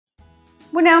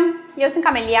Bună! Eu sunt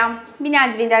Camelia. Bine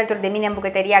ați venit alături de mine în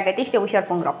bucătăria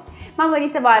gatesteusor.ro. M-am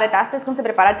gândit să vă arăt astăzi cum să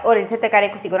preparați o rețetă care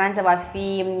cu siguranță va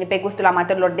fi pe gustul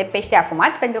amatorilor de pește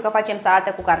afumat, pentru că facem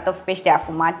salată cu cartofi, pește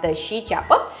afumat și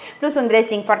ceapă, plus un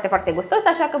dressing foarte gustos,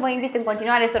 așa că vă invit în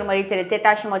continuare să urmăriți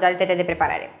rețeta și modalitatea de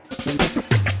preparare.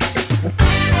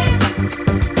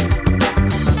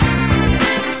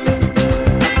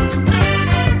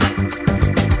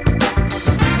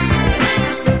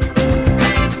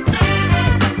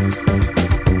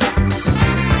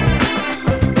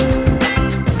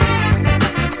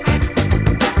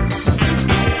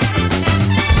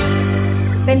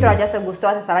 Pentru această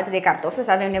gustoasă salată de cartofi o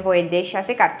să avem nevoie de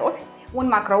 6 cartofi, un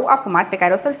macrou afumat pe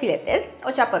care o să-l filetez, o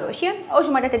ceapă roșie, o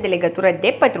jumătate de legătură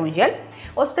de pătrunjel,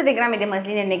 100 de grame de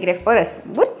măsline negre fără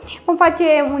sâmburi. Vom face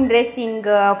un dressing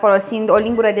folosind o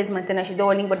lingură de smântână și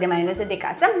 2 linguri de maioneză de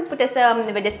casă. Puteți să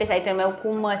vedeți pe site-ul meu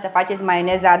cum să faceți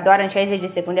maioneza doar în 60 de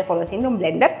secunde folosind un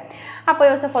blender. Apoi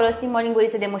o să folosim o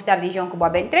linguriță de muștar Dijon cu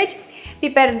boabe întregi,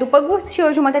 piper după gust și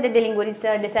o jumătate de linguriță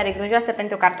de sare grunjoasă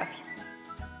pentru cartofi.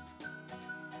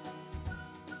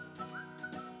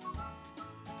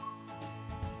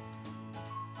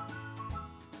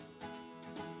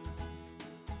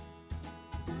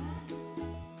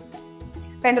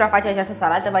 Pentru a face această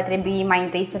salată va trebui mai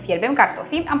întâi să fierbem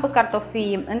cartofii. Am pus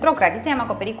cartofii într-o cratiță, i-am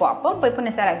acoperit cu apă, voi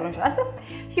pune sarea grunjoasă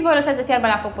și voi lăsa să fiarbă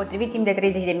la foc potrivit timp de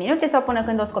 30 de minute sau până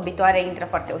când o scobitoare intră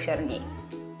foarte ușor în ei.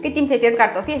 Cât timp se fierb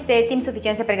cartofii, este timp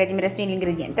suficient să pregătim restul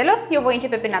ingredientelor. Eu voi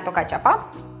începe prin a toca ceapa.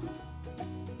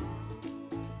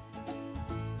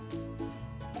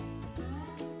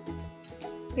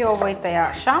 Eu o voi tăia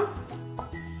așa,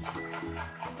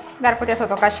 dar puteți să o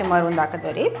tocați și mărunt dacă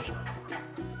doriți.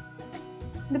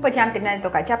 După ce am terminat de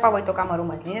tocat ceapa, voi toca mărunt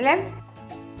măslinele.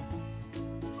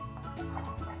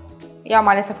 Eu am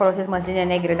ales să folosesc măsline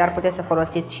negre, dar puteți să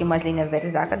folosiți și măsline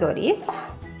verzi dacă doriți.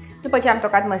 După ce am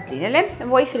tocat măslinele,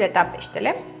 voi fileta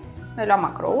peștele. Voi lua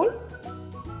macroul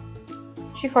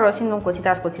și folosind un cuțit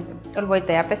ascuțit îl voi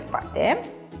tăia pe spate.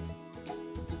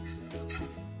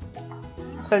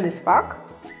 Să-l desfac.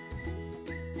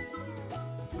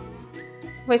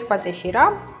 Voi scoate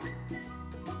șira.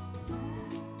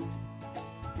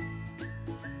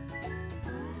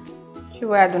 Și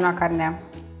voi aduna carnea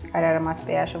care a rămas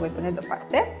pe ea și o voi pune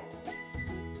deoparte.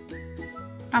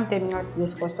 Am terminat de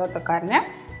scos toată carnea.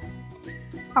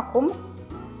 Acum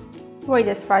voi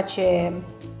desface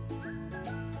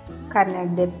carnea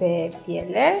de pe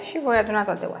piele și voi aduna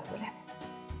toate oasele.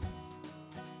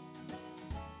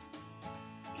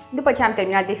 După ce am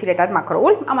terminat de filetat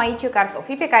macroul, am aici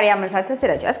cartofii pe care i-am lăsat să se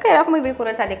răcească, iar acum îi voi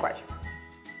curăța de coajă.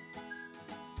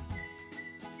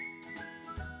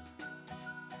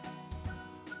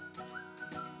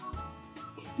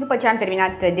 După ce am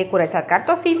terminat de curățat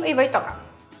cartofii, îi voi toca.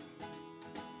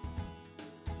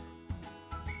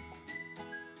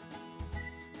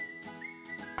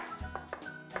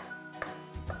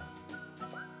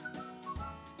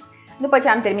 După ce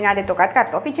am terminat de tocat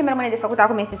cartofii, ce mi rămâne de făcut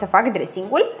acum este să fac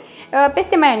dressingul.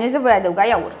 Peste maioneză voi adăuga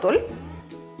iaurtul,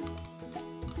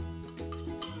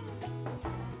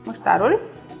 muștarul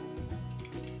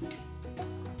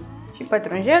și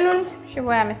pătrunjelul și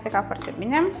voi amesteca foarte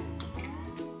bine.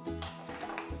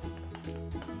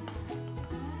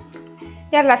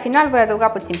 Iar la final voi adăuga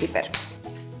puțin piper.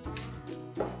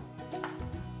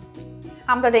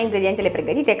 Am toate ingredientele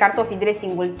pregătite, cartofii,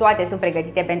 dressingul, toate sunt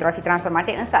pregătite pentru a fi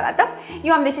transformate în salată.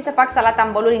 Eu am decis să fac salata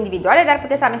în boluri individuale, dar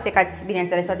puteți să amestecați,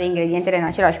 bineînțeles, toate ingredientele în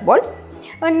același bol.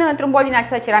 Într-un bol din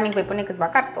acesta ceramic voi pune câțiva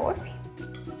cartofi.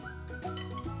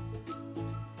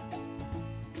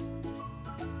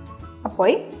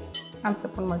 Apoi am să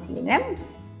pun măsline.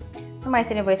 Nu mai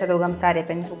este nevoie să adăugăm sare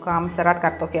pentru că am sărat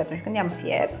cartofii atunci când i-am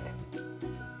fiert.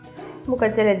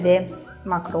 Bucățele de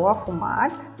macrou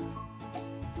afumat.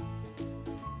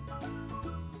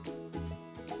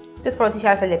 Puteți folosi și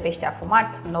altfel de pește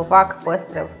afumat, novac,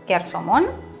 păstrăv, chiar somon,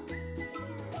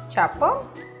 ceapă,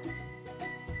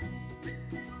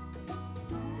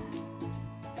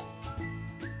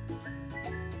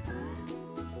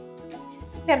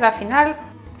 iar la final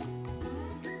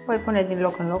voi pune din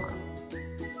loc în loc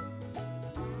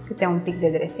câte un pic de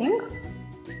dressing,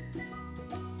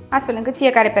 astfel încât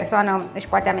fiecare persoană își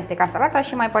poate amesteca salata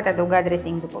și mai poate adăuga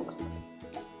dressing după gust.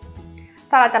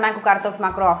 Salata mea cu cartofi,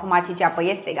 macrou afumat și ceapă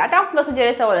este gata. Vă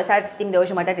sugerez să o lăsați timp de o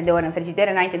jumătate de oră în frigider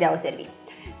înainte de a o servi.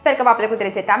 Sper că v-a plăcut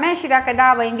rețeta mea și dacă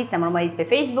da, vă invit să mă urmăriți pe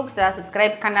Facebook, să dați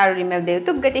subscribe canalului meu de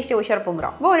YouTube gatesteusor.ro.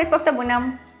 Vă urez poftă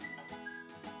bună!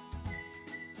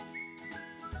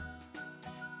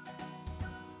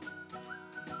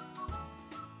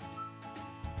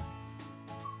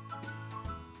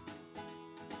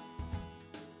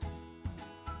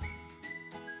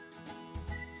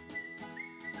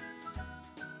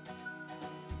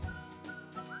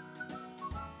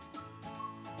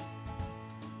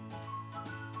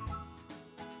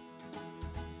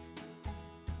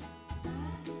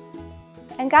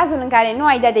 În cazul în care nu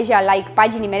ai dat deja like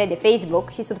paginii mele de Facebook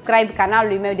și subscribe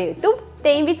canalului meu de YouTube, te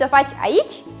invit să o faci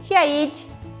aici și aici.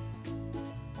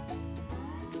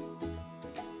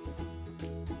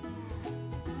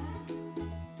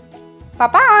 Pa,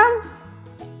 pa!